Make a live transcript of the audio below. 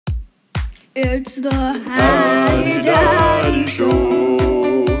It's the Hattie Daddy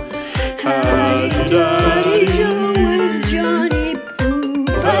Show. Hattie Daddy Show with Johnny Poopa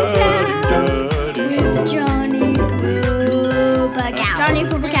With Johnny Poopa Cow. Johnny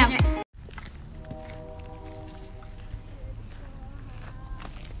Poopa Cow.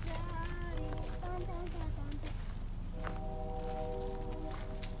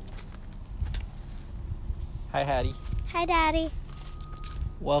 Hi, Hattie. Hi, Daddy.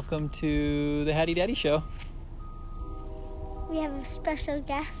 Welcome to the Hattie Daddy Show. We have a special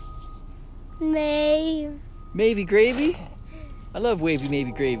guest, Maeve. Maeve-y gravy? I love wavy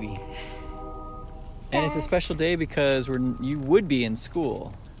Maeve-y gravy. And it's a special day because you would be in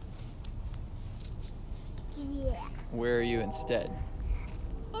school. Yeah. Where are you instead?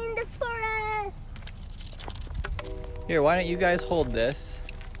 In the forest. Here, why don't you guys hold this?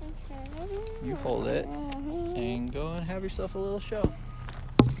 Okay. You hold it. And go and have yourself a little show.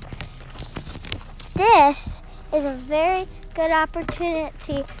 This is a very good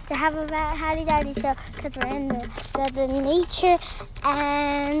opportunity to have a Hattie Daddy Show because we're in the nature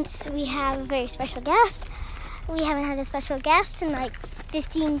and we have a very special guest. We haven't had a special guest in like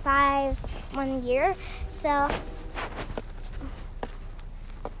 1 year. So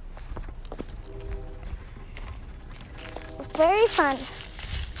very fun.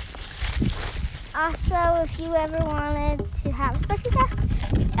 Also, if you ever wanted to have a special guest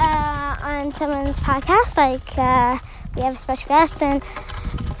on someone's podcast, like we have a special guest, and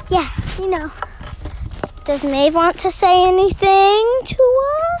yeah, you know. Does Maeve want to say anything to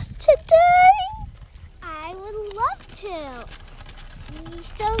us today? I would love to.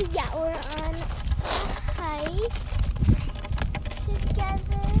 So yeah, we're on a hike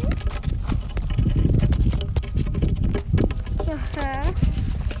together.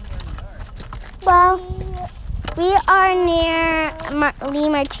 Well, we are near Lee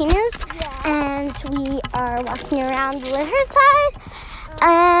Martinez, and we are walking around the riverside,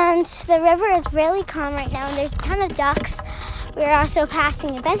 and the river is really calm right now, and there's a ton of ducks. We're also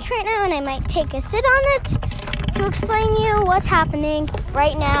passing a bench right now, and I might take a sit on it to explain you what's happening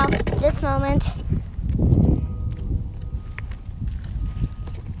right now, this moment.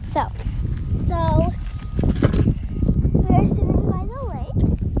 So we're sitting by the lake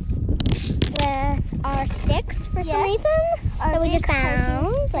with our sticks for some reason that we just found.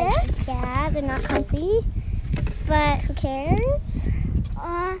 Yeah, they're not comfy, but who cares?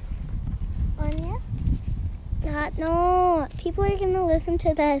 Anya? No, people are gonna listen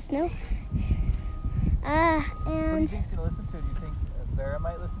to this. No. What do you think's gonna listen to it? Do you think Vera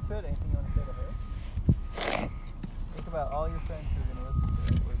might listen to it? Anything you want to say to her? Think about all your friends who are gonna listen to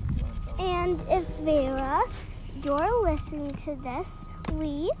it. What do you want to tell them? And if Vera, you're listening to this,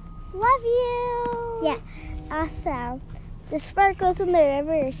 we love you. Yeah. Also, the sparkles in the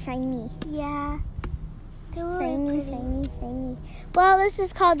river are shiny. Yeah. Shiny. Well, this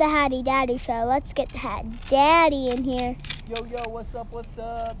is called the Hattie Daddy Show. Let's get that Daddy in here. Yo, what's up?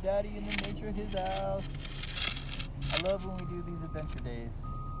 Daddy in the nature of his house. I love when we do these adventure days.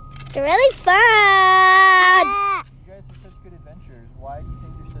 They're really fun. You guys are such good adventurers. Why do you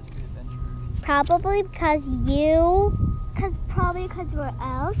think you're such good adventurers? Probably because we're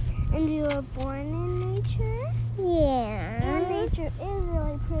elves and we were born in nature. Yeah. And nature is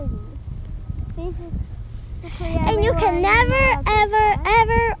really pretty. And you can never,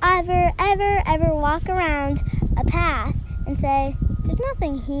 ever walk around a path and say, there's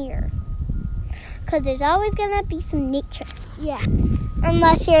nothing here. Because there's always going to be some nature. Yes.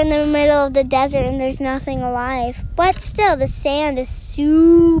 Unless you're in the middle of the desert and there's nothing alive. But still, the sand is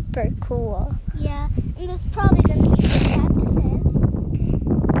super cool. Yeah, and there's probably going to be some cactuses.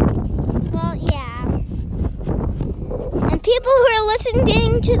 Well, yeah. And people who are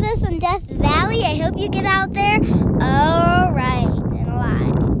listening to this in Death Valley, I hope you get out there all right and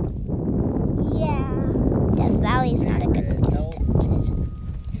alive. Yeah. Death Valley is not a good place to visit.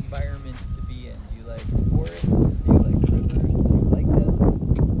 Environments to be in. Do you like forests? Do you like rivers? Do you like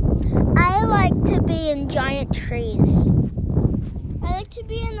deserts? I like to be in giant trees. I like to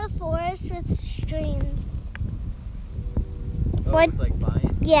be in the forest with streams. Oh, What? with like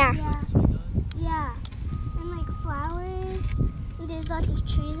vines? Yeah. To swing on? Yeah. And like flowers. And there's lots of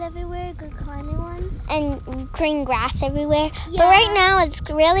trees everywhere, good climbing ones. And green grass everywhere. Yeah. But right now it's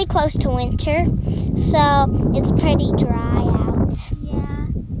really close to winter, so it's pretty dry out. Yeah.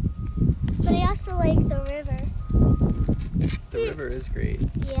 But I also like the river. The river is great.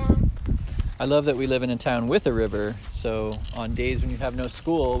 Yeah. I love that we live in a town with a river, so on days when you have no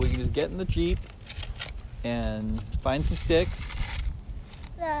school, we can just get in the Jeep and find some sticks.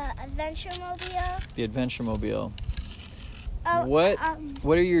 The adventure mobile. The adventure mobile. What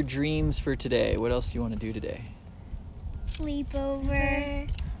are your dreams for today? What else do you want to do today? Sleepover.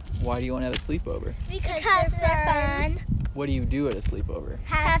 Why do you want to have a sleepover? Because they're fun. What do you do at a sleepover?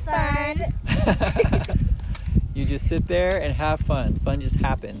 Have fun. You just sit there and have fun. Fun just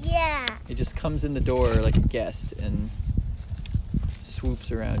happens. Yeah. It just comes in the door like a guest and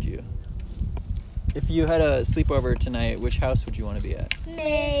swoops around you. If you had a sleepover tonight, which house would you want to be at?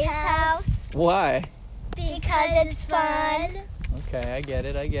 Maeve's house. Why? Because it's fun. Okay, I get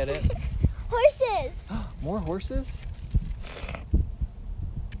it. Horses. More horses?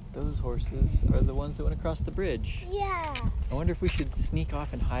 Those horses are the ones that went across the bridge. Yeah. I wonder if we should sneak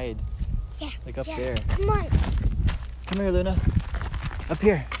off and hide. Yeah. Like up yeah. there. Come on. Come here, Luna. Up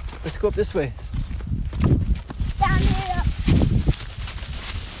here. Let's go up this way. Down here.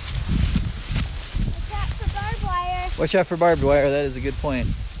 Watch out for barbed wire. Watch out for barbed wire. That is a good point.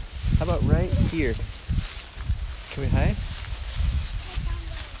 How about right here? Can we hide?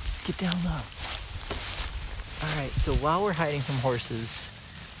 Get down low. All right, so while we're hiding from horses,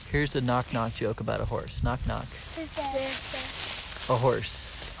 here's a knock-knock joke about a horse. Knock, knock. Who's there? A horse.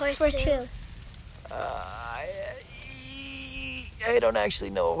 Horse too. I don't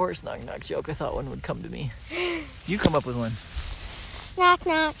actually know a horse knock-knock joke. I thought one would come to me. You come up with one. Knock,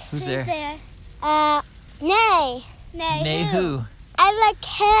 knock. Who's there? Nay. Nay who? I like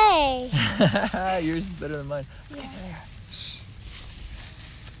hay. Yours is better than mine. Okay, there.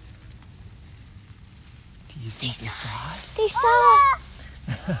 Do you think they saw us? They saw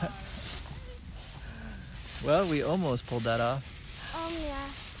it. Well, we almost pulled that off.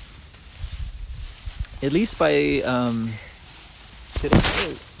 Yeah. At least by today.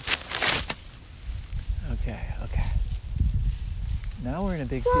 Okay. Now we're in a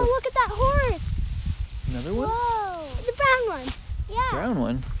big Whoa, field. look at that horse. Another one? Whoa. The brown one. Yeah. Brown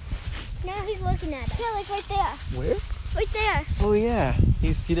one? Now he's looking at us. Yeah, like right there. Where? Right there. Oh yeah.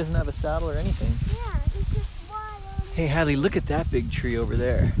 He doesn't have a saddle or anything. Yeah, he's just wild. Hey Hadley, look at that big tree over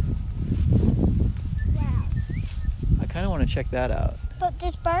there. Wow. I kind of want to check that out. But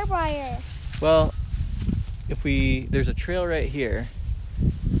there's barbed wire. Well, there's a trail right here.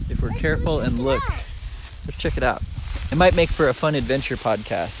 If we're careful and look, let's check it out. It might make for a fun adventure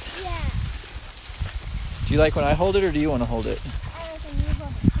podcast. Yeah. Do you like when I hold it, or do you want to hold it? I like when you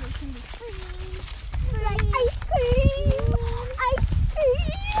hold it. It can be free. Like ice cream. Ice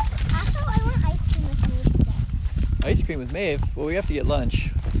cream. Also, I want ice cream with me today. Ice cream with Maeve? Well, we have to get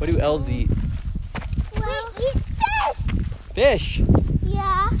lunch. What do elves eat? Well, we eat fish. Fish!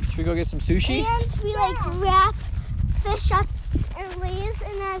 Yeah. Should we go get some sushi? And we wrap fish up and leaves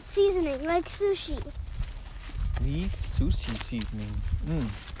in that seasoning, like sushi. Leaf sushi seasoning.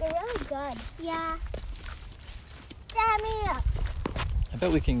 They're really good. Yeah. Dad me up. I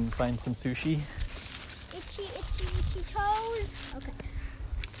bet we can find some sushi. Itchy toes. Okay.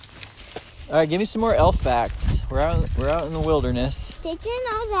 All right, give me some more elf facts. We're out in the wilderness. Did you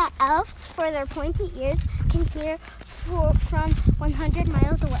know that elves, for their pointy ears, can hear from 100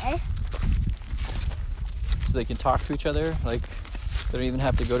 miles away? So they can talk to each other. Like, they don't even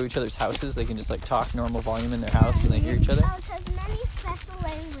have to go to each other's houses. They can just like talk normal volume in their house and they hear each other. Elves have many special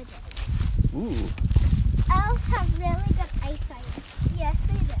languages. Ooh. Elves have really good eyesight. Yes,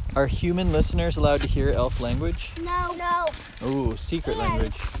 they do. Are human listeners allowed to hear elf language? No. Ooh, secret And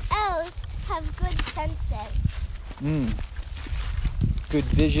language. elves have good senses. Good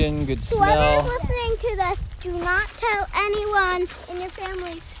vision, good smell. Whoever's listening to this, do not tell anyone in your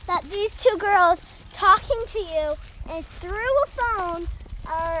family that these two girls talking to you and through a phone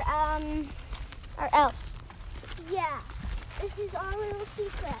are elves. Yeah. This is our little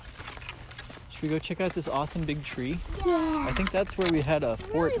secret. Should we go check out this awesome big tree? Yeah. I think that's where we had a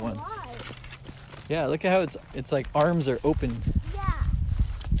fort Really once. wide. Yeah, look at how it's like arms are open. Yeah.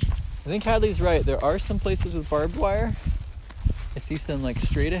 I think Hadley's right. There are some places with barbed wire. I see some like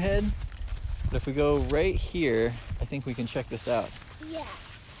straight ahead. But if we go right here, I think we can check this out. Yeah.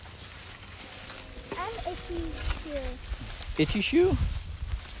 I'm itchy too. Itchy shoe?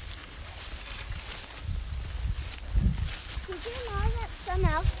 Did you know that some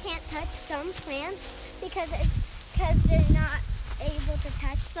elves can't touch some plants because they're not able to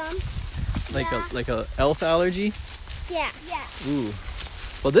touch them? Like a elf allergy? Yeah. Yeah. Ooh.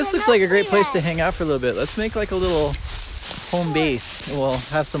 Well, this looks like a great place to hang out for a little bit. Let's make like a little home base. We'll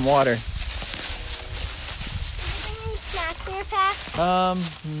have some water. Did you bring any snacks in your pack?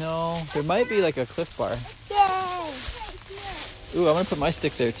 No. There might be like a Cliff Bar. Yay! Ooh, I'm gonna put my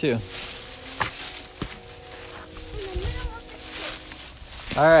stick there too.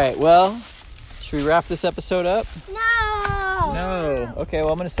 All right, well, should we wrap this episode up? No! No. Okay,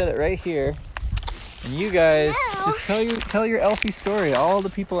 well, I'm gonna set it right here. And you guys Just tell your elfie story. All the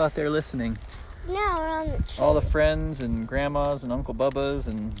people out there listening. No, we're on the tree. All the friends and grandmas and Uncle Bubbas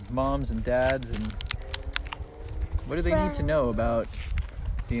and moms and dads, and what do they need to know about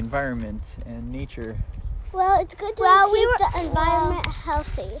the environment and nature? Well, it's good to keep the environment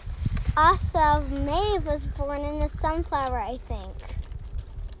healthy. Also, Maeve was born in a sunflower, I think.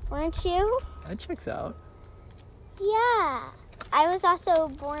 Weren't you? That checks out. Yeah. I was also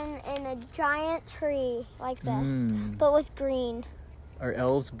born in a giant tree like this, but with green. Are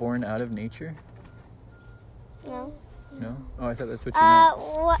elves born out of nature? No. No? Oh, I thought that's what you meant.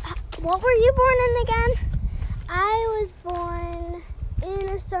 What were you born in again? I was born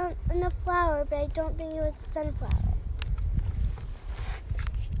in a flower, but I don't think it was a sunflower.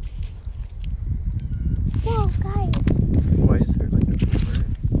 Whoa, guys. Oh, I just heard like a bird.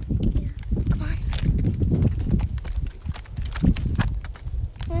 Yeah. Come on.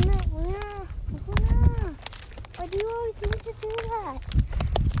 Why do you always need to do that?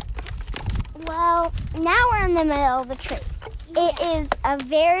 Well, now we're in the middle of the tree. Yeah. It is a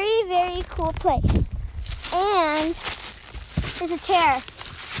very, very cool place. And there's a chair.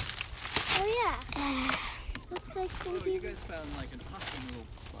 Oh, yeah. Looks like some people. You guys found like an awesome little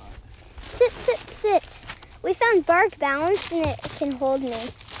spot. Sit. We found bark balance and it can hold me.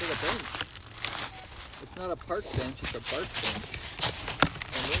 It's like a bench. It's not a park bench, it's a bark bench.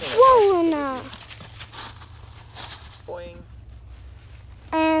 Whoa, Luna. Boing.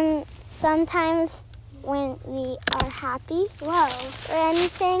 And sometimes when we are happy, or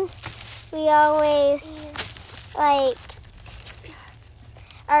anything, we always,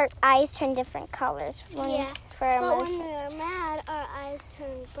 our eyes turn different colors. For emotions. When we're mad, our eyes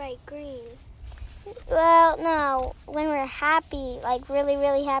turn bright green. Well, no, when we're happy, like really,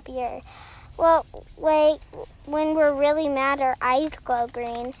 really happy, when we're really mad, our eyes glow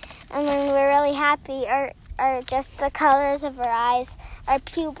green. And when we're really happy, are just the colors of our eyes. Our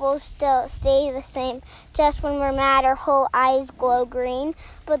pupils still stay the same. Just when we're mad, our whole eyes glow green.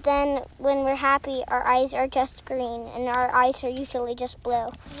 But then when we're happy, our eyes are just green. And our eyes are usually just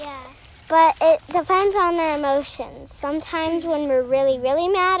blue. Yeah. But it depends on our emotions. Sometimes when we're really, really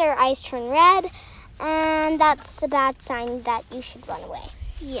mad, our eyes turn red. And that's a bad sign that you should run away.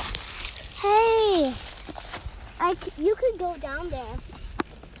 Yes. Hey, you could go down there.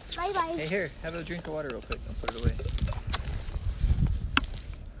 Bye-bye. Hey, here, have a drink of water real quick. I'll put it away.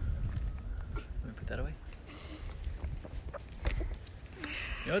 Let me put that away.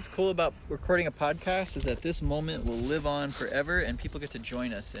 You know what's cool about recording a podcast is that this moment will live on forever and people get to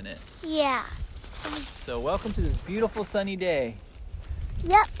join us in it. Yeah. So welcome to this beautiful sunny day.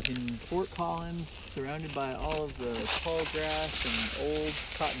 Yep. In Fort Collins, surrounded by all of the tall grass and old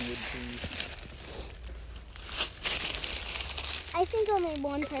cottonwood trees. I think only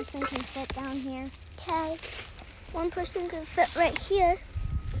one person can fit down here. Okay. One person can fit right here.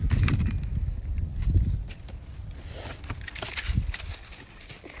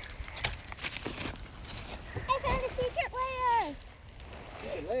 I found a secret lair.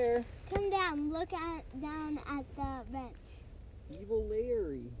 Secret lair? Come down. Look down at the bench. Evil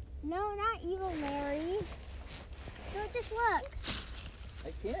Larry. No, not evil Larry. No, just look.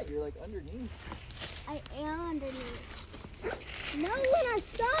 I can't. You're like underneath. I am underneath. No, Luna,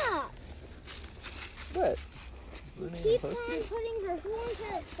 stop. What? Keep on putting her horns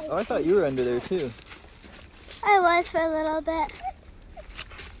out. Oh, I thought you were under there too. I was for a little bit.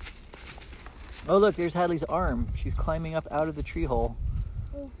 Oh, look, there's Hadley's arm. She's climbing up out of the tree hole.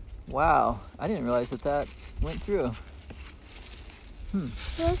 Wow, I didn't realize that went through.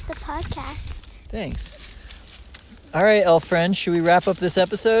 Here's the podcast. Thanks. All right, elf friends, should we wrap up this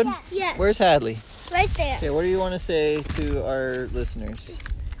episode? Yes. Where's Hadley? Right there. Okay, what do you want to say to our listeners?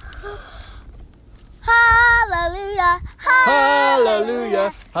 Hallelujah.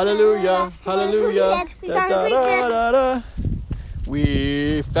 Hallelujah. Hallelujah. Hallelujah. Hallelujah.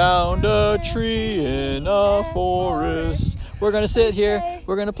 We found a tree in a forest. We're going to sit here.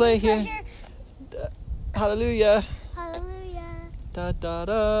 We're going to play here. Hallelujah. Hallelujah. Da da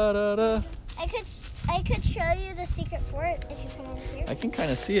da da da. I could show you the secret fort if you come over here. I can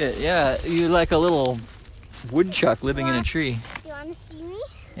kind of see it. Yeah, you like a little woodchuck living in a tree. You want to see me?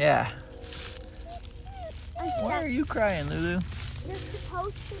 Yeah. Why are you crying, Lulu? You're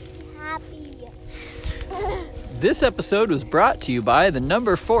supposed to be happy. This episode was brought to you by the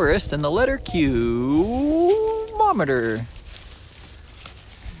number forest and the letter Q-mometer.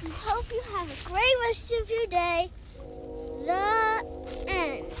 Hope you have a great rest of your day. The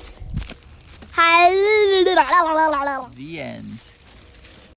end. The end.